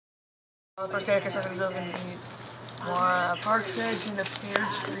First day of Christmas, I'm going to eat more partridge in the pear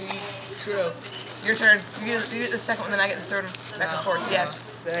tree. True. Your turn. You get the second one, then I get the third one. Back and forth. Yes.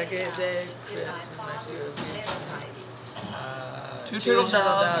 Second day of Christmas, two turtle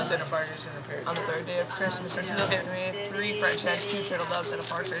doves and a partridge in a pear tree. On the third day of Christmas, Richard will give me 3 French hens, 2 turtle doves, and a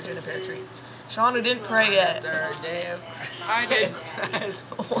partridge in a pear tree. Sean, who didn't pray yet. Third day of I did. Christmas,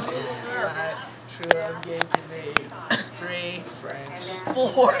 true love gave to me 3 French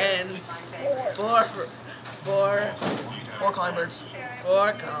 4 hens, 4 calling birds.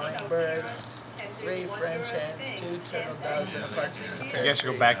 4 calling birds, 3 French hens, 2 turtle doves, and a partridge in a pear tree. You guys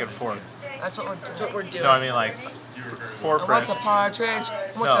should go back and forth. That's what we're doing. No, I mean like 4 French. What's a partridge?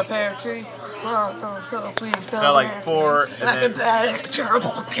 What's a pear tree? Oh, no, so please don't. No, like 4 and then. Pathetic,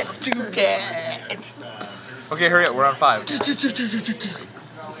 terrible, it's too bad. Okay, hurry up. We're on 5.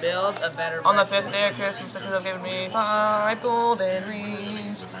 Build a better. On the 5th day of Christmas, Richard will give me 5 golden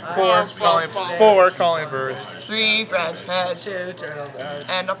rings. 4 calling birds. 3 French hens. 2 turtle doves.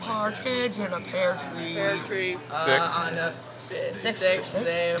 And a partridge in a pear tree. Pear tree. 6. On the 6th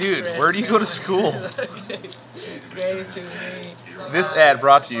day of Dude, Christmas. where do you go to school? Gave to me. This ad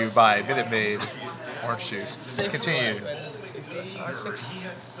brought to you by Minute Maid Orange Juice. Continue. 6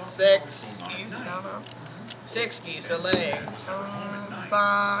 geese. I don't know. 6 geese a laying.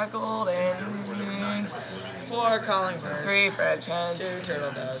 5 golden rings. 4 calling birds. 3 French hens. 2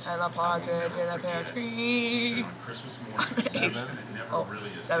 turtle doves. And a partridge in a pear tree.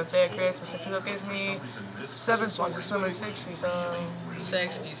 7th day of Christmas, Richard will give me 7 swans to swim in 6 geese.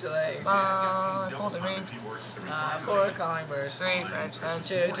 6 geese a laying. 5 golden rings. 4 calling birds. 3 French hens.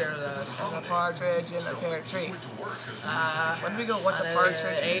 2 turtle doves. And a partridge in a pear tree. When do we go? What's a On partridge?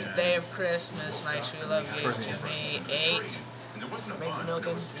 the 8th day of Christmas, my true love gave to me 8 maids a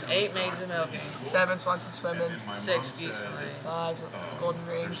milking. 8 maids a milking. 7 swans a swimming. 6 geese a laying. 5 golden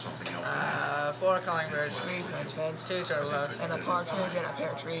rings. 4 calling birds. 3 French hens. 2 turtle doves. And a partridge in a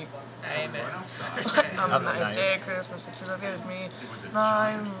pear tree. Amen. On the 9th day of Christmas, Richard will give me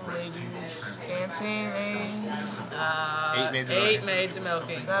 9 ladies dancing. 8 maids a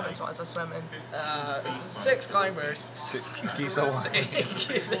milking. 7 swans a swimming. 6 calling birds. 6 geese a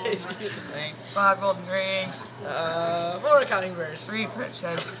laying. 5 golden rings. 4 calling birds. 3 French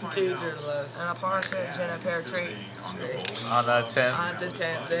hens. 2 turtle doves. And a partridge in a pear tree. On the 10th. On the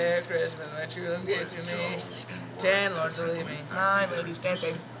 10th day of Christmas, my true love gave to me 10 lords a leaving. 9 ladies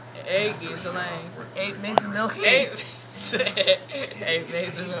dancing. 8 geese a laying. 8 maids a milking. 8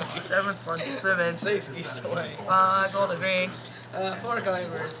 maids a milking. 7 swans a swimming. 6 geese a laying. 5 golden rings. 4 calling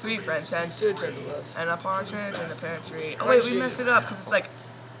birds. 3 French hens. 2 turtle doves. And a partridge in a pear tree. Oh wait, we messed it up because it's like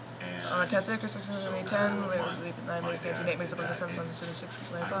on the 10th day of Christmas, 10 ladies leaving, 9 ladies dancing, 8 maids a milking, 7 swans a swimming, 6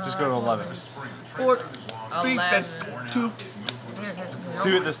 geese laying. Just go to 11. 4, 3 French, 2.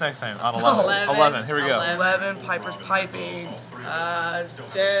 Do it this next time. On 11. 11. Here we go. 11 pipers piping.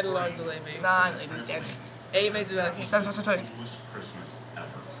 10 lords a leaving. 9 ladies dancing. 8 maids a milking. 7 swans a swimming.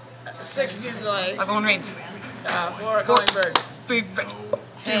 6 geese a laying. 5 golden rings. 4 calling birds. 3 French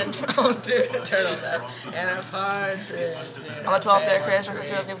hens. 2 turtle doves. And a partridge. On the 12th day of Christmas,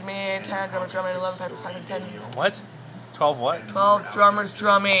 Richard will give me 10 drummers drumming, 11 pipers piping, 10. What? 12 what? 12 drummers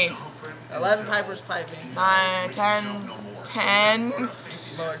drumming. 11 pipers piping. 10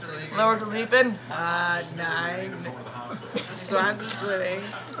 lords a leaping. lords a leaping. 9 swans a swimming.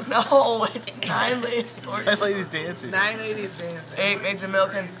 No, it's 9 ladies. 9 ladies dancing. 9 ladies dancing. 8 maids a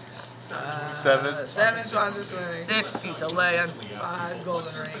milking. 7 swans a swimming. 6 geese a laying. 5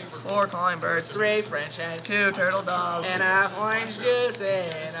 golden rings. 4 calling birds. 3 French hens. 2 turtle doves. And a orange juice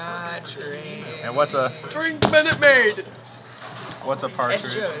in a tree. And what's a Drink Minute Maid. What's a partridge?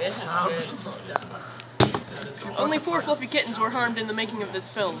 It's true. This is good stuff. Only 4 fluffy kittens were harmed in the making of this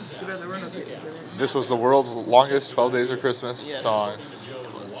film. This was the world's longest 12 Days of Christmas song.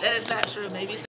 That is not true. Maybe.